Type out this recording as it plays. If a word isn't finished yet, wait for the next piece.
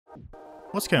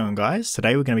What's going on, guys?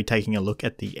 Today we're going to be taking a look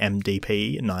at the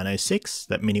MDP-P906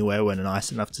 that Miniware were nice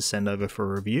enough to send over for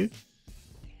a review.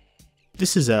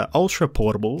 This is an ultra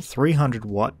portable 300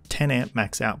 watt 10 amp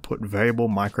max output variable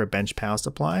micro bench power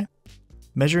supply,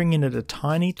 measuring in at a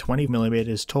tiny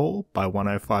 20mm tall by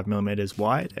 105mm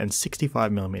wide and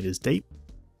 65mm deep,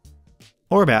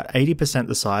 or about 80%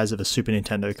 the size of a Super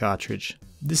Nintendo cartridge.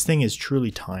 This thing is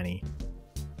truly tiny.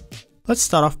 Let's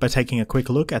start off by taking a quick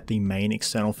look at the main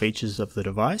external features of the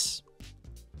device.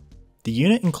 The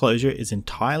unit enclosure is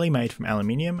entirely made from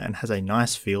aluminium and has a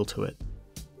nice feel to it.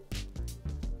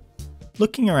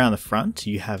 Looking around the front,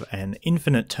 you have an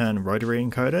infinite turn rotary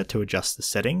encoder to adjust the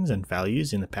settings and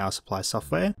values in the power supply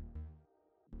software.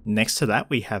 Next to that,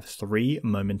 we have 3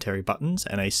 momentary buttons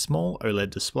and a small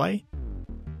OLED display.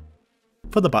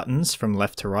 For the buttons from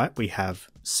left to right, we have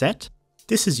Set.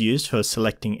 This is used for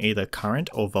selecting either current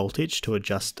or voltage to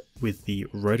adjust with the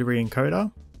rotary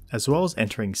encoder, as well as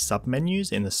entering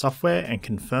submenus in the software and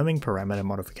confirming parameter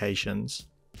modifications.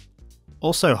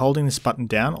 Also, holding this button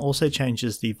down also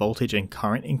changes the voltage and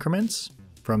current increments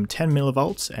from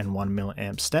 10mV and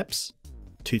 1mA steps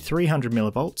to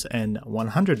 300mV and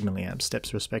 100mA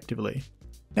steps respectively.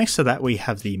 Next to that, we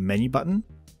have the menu button.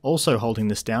 Also, holding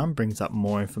this down brings up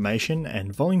more information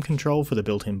and volume control for the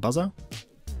built-in buzzer.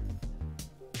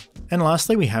 And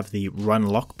lastly, we have the run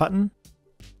lock button.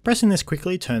 Pressing this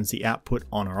quickly turns the output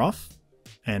on or off,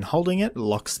 and holding it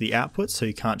locks the output so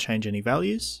you can't change any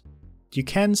values. You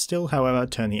can still, however,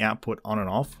 turn the output on and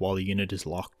off while the unit is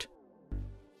locked.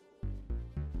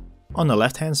 On the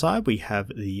left hand side, we have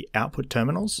the output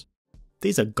terminals.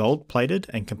 These are gold plated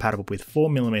and compatible with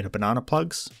 4mm banana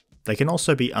plugs. They can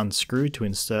also be unscrewed to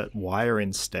insert wire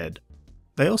instead.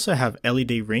 They also have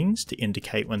LED rings to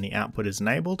indicate when the output is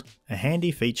enabled, a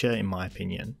handy feature in my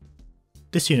opinion.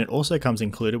 This unit also comes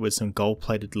included with some gold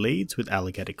plated leads with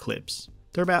alligator clips.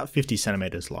 They're about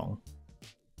 50cm long.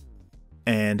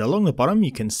 And along the bottom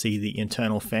you can see the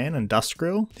internal fan and dust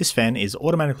grill. This fan is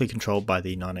automatically controlled by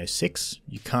the 906.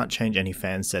 You can't change any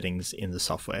fan settings in the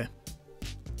software.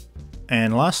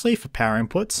 And lastly, for power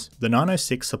inputs, the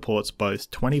 906 supports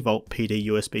both 20V PD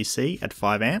USB-C at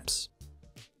 5A,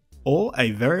 or a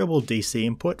variable DC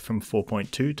input from 4.2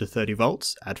 to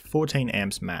 30V at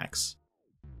 14A max.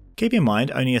 Keep in mind,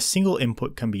 only a single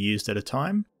input can be used at a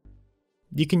time.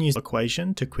 You can use the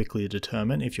equation to quickly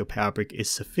determine if your power brick is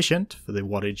sufficient for the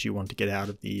wattage you want to get out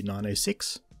of the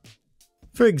 906.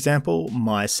 For example,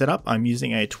 my setup, I'm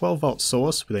using a 12V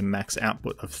source with a max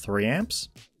output of 3A,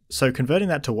 so converting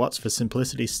that to watts for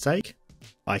simplicity's sake,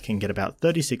 I can get about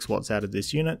 36 watts out of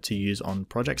this unit to use on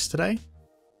projects today.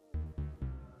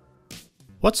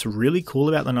 What's really cool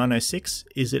about the 906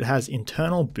 is it has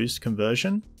internal boost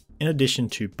conversion in addition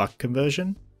to buck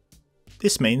conversion.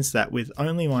 This means that with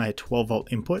only my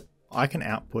 12V input, I can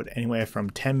output anywhere from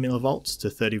 10mV to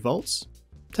 30V,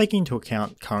 taking into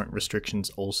account current restrictions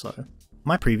also.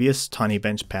 My previous tiny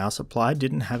bench power supply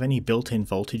didn't have any built-in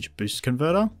voltage boost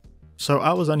converter, so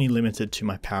I was only limited to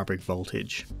my power brick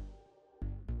voltage.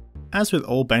 As with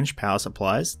all bench power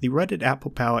supplies, the rated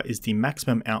output power is the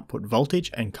maximum output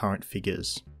voltage and current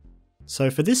figures. So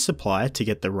for this supply, to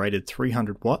get the rated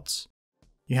 300 watts,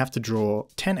 you have to draw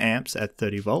 10 amps at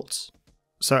 30V.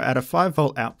 So at a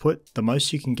 5V output, the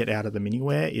most you can get out of the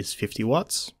Miniware is 50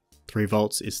 watts,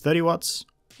 3V is 30 watts,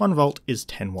 1V is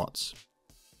 10 watts.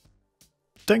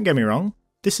 Don't get me wrong,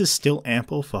 this is still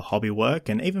ample for hobby work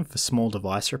and even for small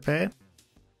device repair.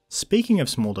 Speaking of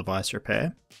small device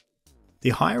repair, the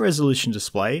higher resolution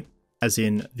display, as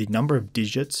in the number of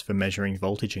digits for measuring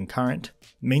voltage and current,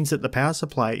 means that the power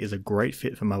supply is a great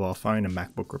fit for mobile phone and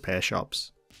MacBook repair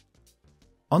shops.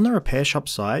 On the repair shop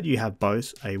side, you have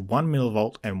both a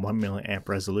 1mV and 1mA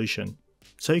resolution,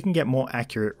 so you can get more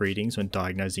accurate readings when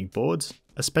diagnosing boards,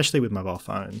 especially with mobile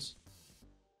phones.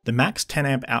 The max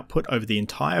 10A output over the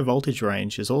entire voltage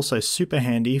range is also super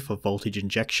handy for voltage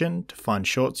injection to find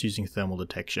shorts using thermal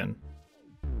detection.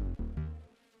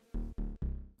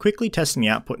 Quickly testing the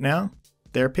output now,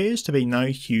 there appears to be no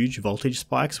huge voltage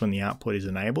spikes when the output is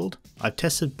enabled. I've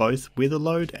tested both with a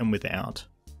load and without.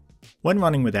 When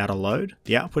running without a load,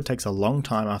 the output takes a long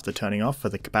time after turning off for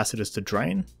the capacitors to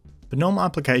drain, but normal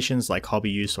applications like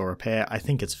hobby use or repair, I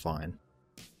think it's fine.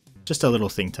 Just a little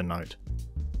thing to note.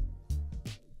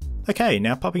 Okay,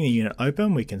 now popping the unit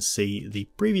open, we can see the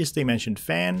previously mentioned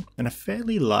fan and a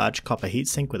fairly large copper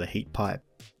heatsink with a heat pipe.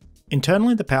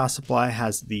 Internally, the power supply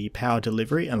has the power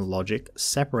delivery and logic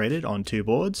separated on 2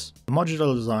 boards. A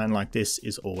modular design like this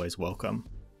is always welcome.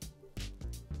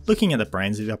 Looking at the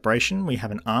brains of the operation, we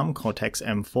have an ARM Cortex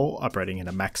M4 operating at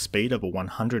a max speed of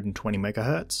 120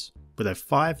 MHz. with a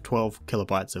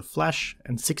 512KB of flash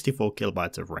and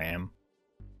 64KB of RAM.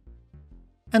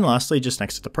 And lastly, just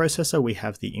next to the processor, we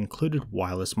have the included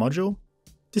wireless module.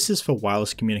 This is for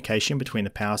wireless communication between the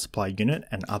power supply unit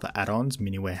and other add-ons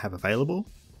Miniware have available.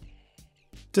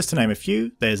 Just to name a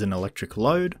few, there's an electric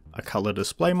load, a color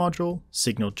display module,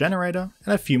 signal generator,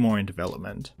 and a few more in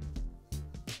development.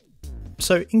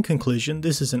 So in conclusion,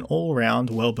 this is an all-round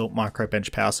well-built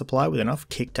microbench power supply with enough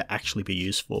kick to actually be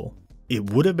useful. It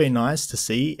would have been nice to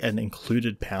see an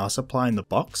included power supply in the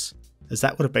box, as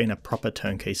that would have been a proper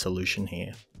turnkey solution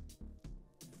here.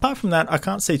 Apart from that, I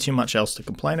can't see too much else to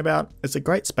complain about. It's a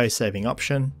great space saving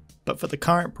option, but for the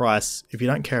current price, if you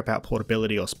don't care about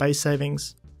portability or space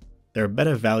savings, there are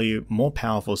better value, more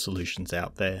powerful solutions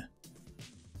out there.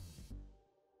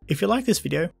 If you like this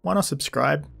video, why not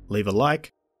subscribe, leave a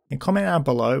like, and comment down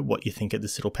below what you think of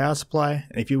this little power supply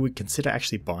and if you would consider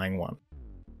actually buying one.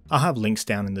 I'll have links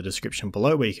down in the description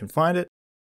below where you can find it,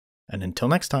 and until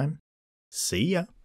next time, see ya!